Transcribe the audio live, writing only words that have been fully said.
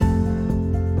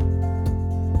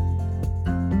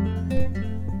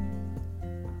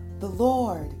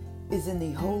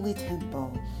holy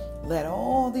temple. Let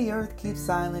all the earth keep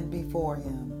silent before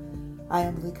him. I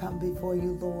humbly come before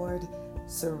you, Lord,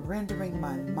 surrendering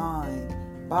my mind,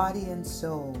 body, and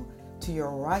soul to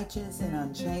your righteous and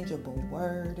unchangeable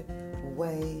word,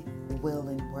 way, will,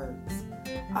 and works.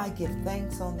 I give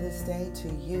thanks on this day to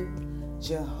you,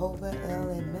 Jehovah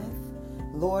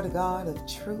El-Emeth, Lord God of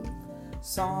truth.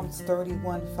 Psalms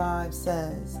 31:5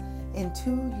 says,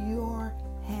 into your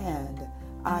hand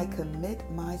I commit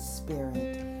my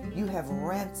spirit. You have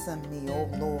ransomed me, O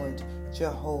Lord,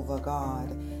 Jehovah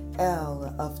God,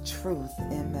 El of truth,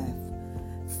 Emeth.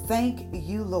 Thank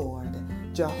you, Lord,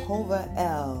 Jehovah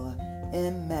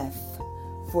El-Emeth,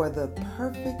 for the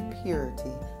perfect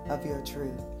purity of your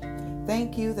truth.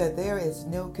 Thank you that there is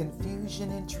no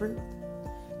confusion in truth.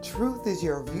 Truth is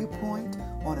your viewpoint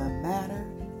on a matter,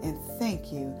 and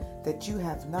thank you that you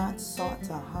have not sought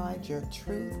to hide your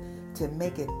truth to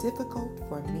make it difficult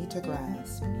for me to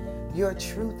grasp. Your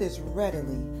truth is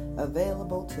readily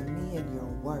available to me in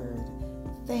your word.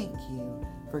 Thank you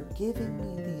for giving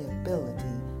me the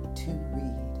ability to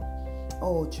read.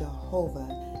 O Jehovah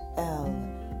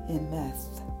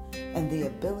El-Emeth, and the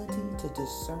ability to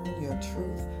discern your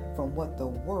truth from what the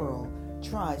world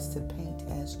tries to paint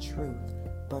as truth,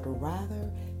 but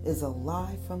rather is a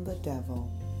lie from the devil.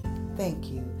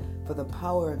 Thank you for the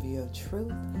power of your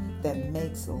truth that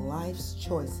makes life's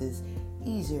choices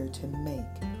easier to make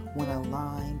when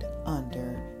aligned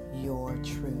under your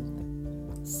truth.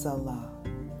 Salah.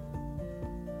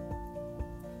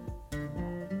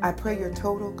 I pray your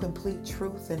total, complete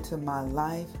truth into my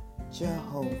life,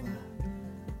 Jehovah.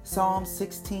 Psalm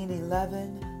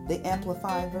 16:11, the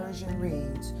Amplified Version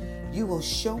reads, you will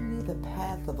show me the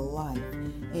path of life.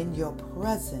 In your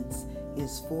presence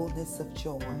is fullness of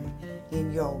joy.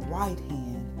 In your right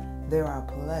hand there are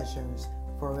pleasures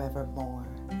forevermore.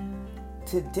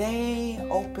 Today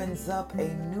opens up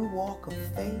a new walk of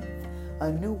faith,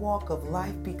 a new walk of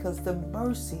life, because the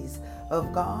mercies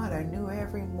of God are new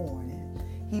every morning.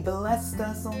 He blessed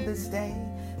us on this day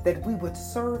that we would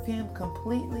serve him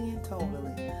completely and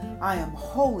totally. I am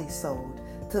wholly sold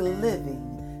to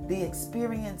living the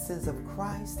experiences of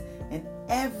Christ in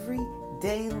every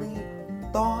daily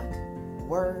thought,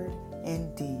 word,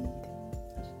 and deed.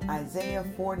 Isaiah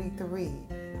 43,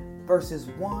 verses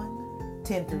 1,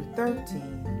 10 through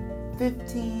 13,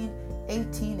 15,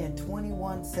 18, and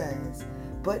 21 says,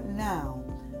 but now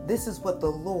this is what the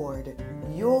Lord,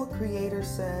 your Creator,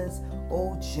 says,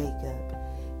 O Jacob,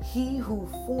 he who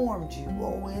formed you,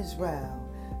 O Israel,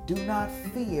 do not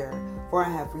fear, for I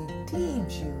have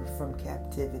redeemed you from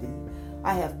captivity.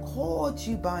 I have called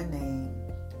you by name.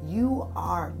 You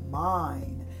are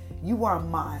mine. You are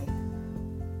my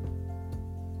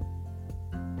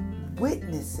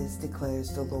witnesses,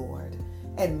 declares the Lord,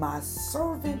 and my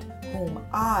servant whom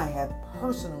I have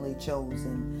personally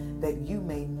chosen, that you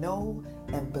may know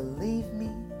and believe me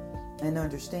and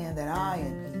understand that I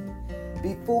am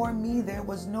he. Before me there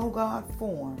was no God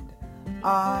formed.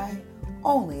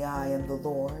 Only I am the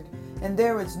Lord, and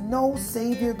there is no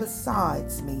Savior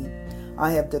besides me.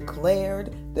 I have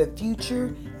declared the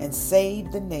future and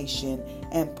saved the nation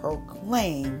and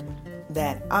proclaimed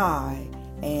that I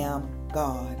am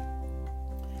God.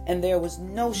 And there was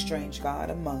no strange God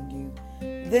among you.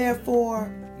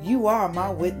 Therefore, you are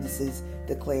my witnesses,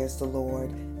 declares the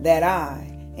Lord, that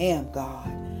I am God.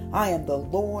 I am the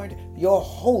Lord, your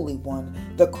Holy One,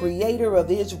 the Creator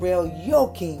of Israel,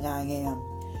 your King I am.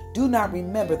 Do not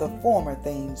remember the former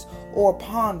things or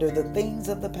ponder the things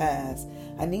of the past.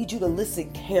 I need you to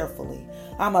listen carefully.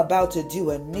 I'm about to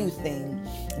do a new thing.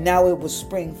 Now it will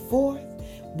spring forth.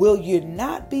 Will you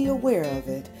not be aware of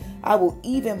it? I will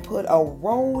even put a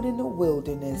road in the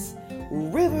wilderness,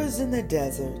 rivers in the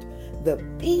desert. The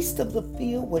beasts of the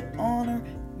field would honor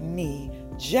me,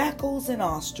 jackals and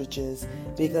ostriches,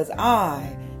 because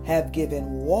I have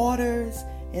given waters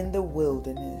in the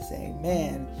wilderness,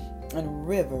 amen, and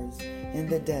rivers in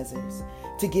the deserts,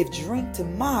 to give drink to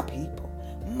my people,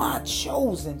 my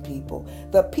chosen people,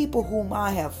 the people whom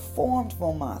I have formed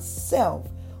for myself,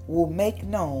 will make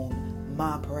known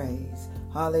my praise.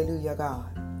 Hallelujah, God.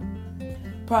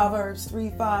 Proverbs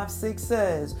 3:5-6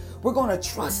 says, we're going to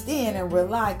trust in and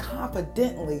rely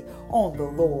confidently on the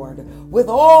Lord with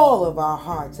all of our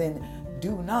hearts, and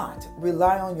do not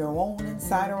rely on your own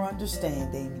insight or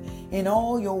understanding. In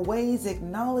all your ways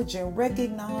acknowledge and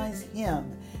recognize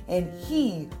him, and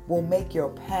he will make your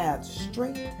path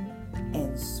straight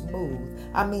and smooth.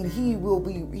 He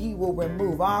will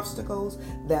remove obstacles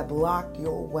that block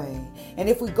your way. And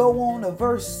if we go on to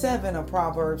verse 7 of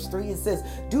Proverbs 3, it says,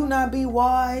 do not be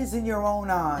wise in your own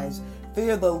eyes.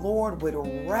 Fear the Lord with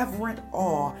reverent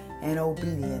awe and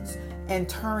obedience, and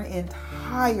turn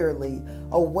entirely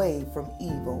away from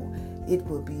evil. It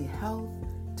will be health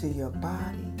to your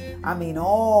body.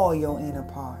 All your inner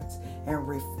parts, and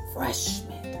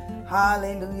refreshment.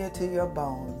 Hallelujah, to your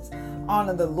bones.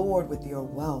 Honor the Lord with your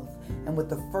wealth and with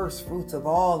the first fruits of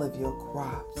all of your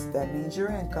crops. That means your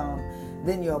income.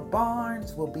 Then your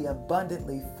barns will be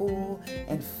abundantly full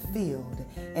and filled,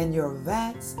 and your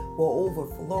vats will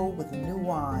overflow with new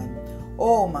wine.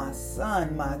 Oh, my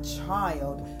son, my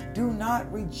child, do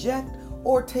not reject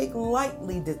or take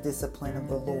lightly the discipline of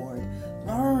the Lord.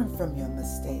 Learn from your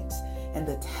mistakes and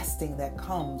the testing that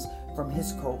comes from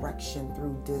his correction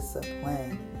through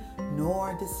discipline,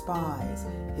 nor despise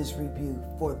his rebuke.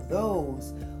 For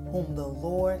those whom the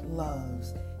Lord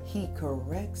loves, he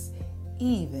corrects,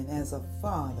 even as a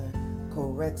father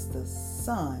corrects the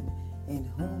son in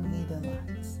whom he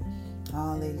delights.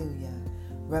 Hallelujah.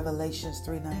 Revelations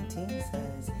 3:19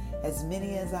 says, as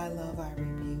many as I love, I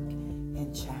rebuke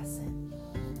and chasten.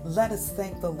 Let us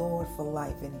thank the Lord for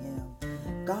life in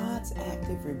him. God's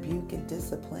active rebuke and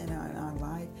discipline in our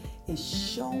life is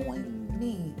showing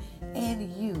me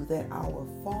and you that our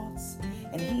faults,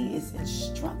 and he is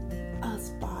instructing us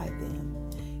by them.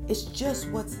 It's just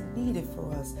what's needed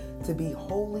for us to be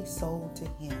wholly sold to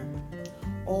him.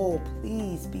 Oh,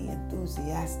 please be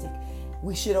enthusiastic.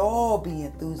 We should all be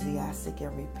enthusiastic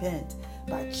and repent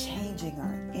by changing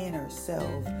our inner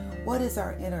selves. What is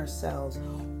our inner selves?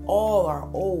 All our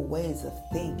old ways of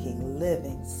thinking,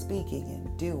 living, speaking,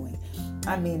 and doing.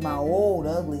 My old,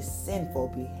 ugly, sinful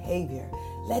behavior.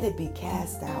 Let it be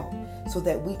cast out so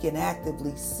that we can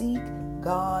actively seek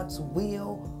God's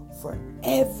will for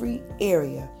every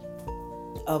area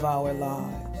of our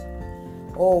lives.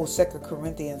 Oh, 2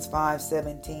 Corinthians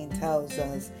 5:17 tells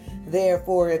us,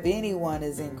 therefore, if anyone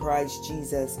is in Christ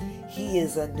Jesus, he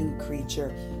is a new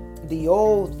creature. The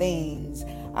old things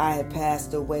I have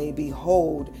passed away.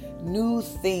 Behold, new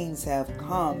things have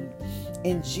come.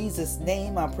 In Jesus'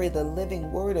 name, I pray the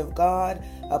living word of God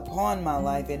upon my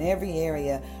life in every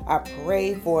area. I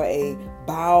pray for a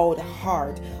bowed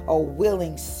heart, a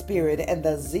willing spirit, and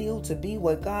the zeal to be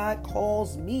what God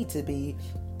calls me to be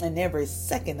in every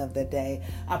second of the day.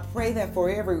 I pray that for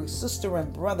every sister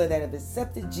and brother that have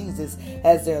accepted Jesus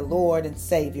as their Lord and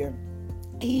Savior,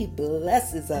 he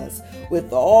blesses us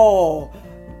with all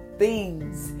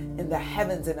things in the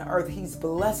heavens and the earth. He's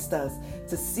blessed us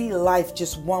to see life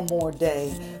just one more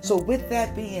day. So with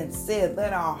that being said,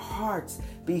 let our hearts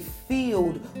be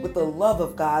filled with the love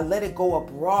of God. Let it go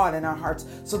abroad in our hearts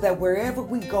so that wherever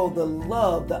we go, the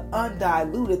love, the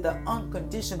undiluted, the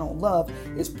unconditional love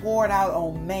is poured out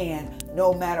on man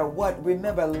no matter what.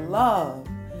 Remember, love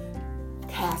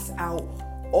casts out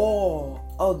all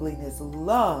ugliness.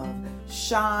 Love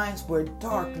shines where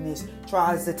darkness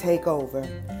tries to take over.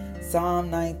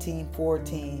 Psalm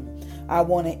 19:14. I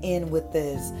want to end with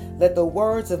this. Let the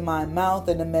words of my mouth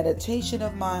and the meditation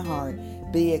of my heart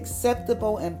be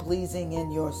acceptable and pleasing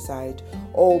in your sight.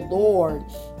 O Lord,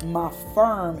 my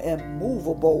firm and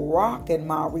movable rock and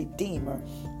my redeemer.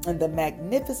 In the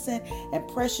magnificent and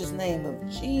precious name of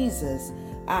Jesus,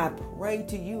 I pray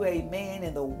to you, amen,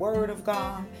 in the word of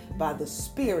God, by the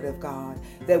Spirit of God,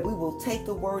 that we will take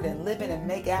the word and live it and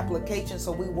make application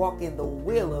so we walk in the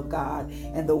will of God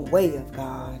and the way of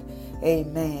God.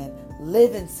 Amen.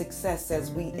 Live in success as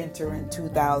we enter in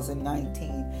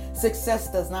 2019.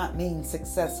 Success does not mean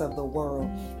success of the world,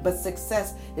 but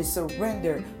success is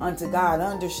surrender unto God,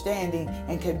 understanding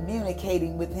and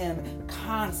communicating with him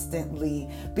constantly,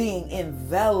 being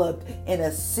enveloped in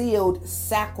a sealed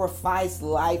sacrifice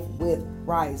life with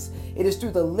Christ. It is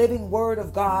through the living word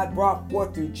of God brought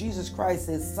forth through Jesus Christ,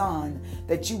 his Son,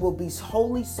 that you will be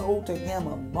wholly sold to him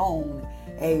alone.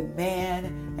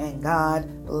 Amen. And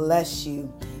God bless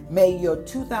you. May your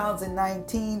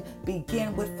 2019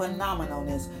 begin with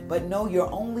phenomenalness, but know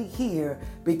you're only here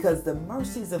because the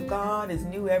mercies of God is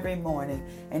new every morning,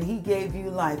 and he gave you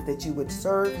life that you would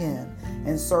serve him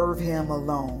and serve him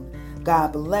alone.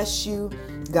 God bless you.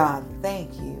 God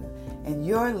thank you. And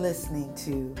you're listening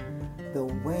to the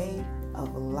Way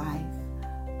of Life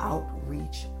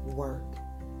Outreach Work.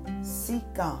 Seek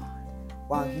God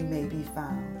while he may be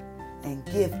found, and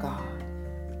give God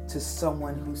to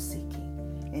someone who's seeking.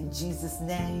 In Jesus'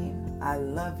 name, I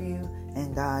love you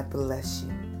and God bless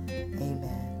you.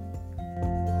 Amen.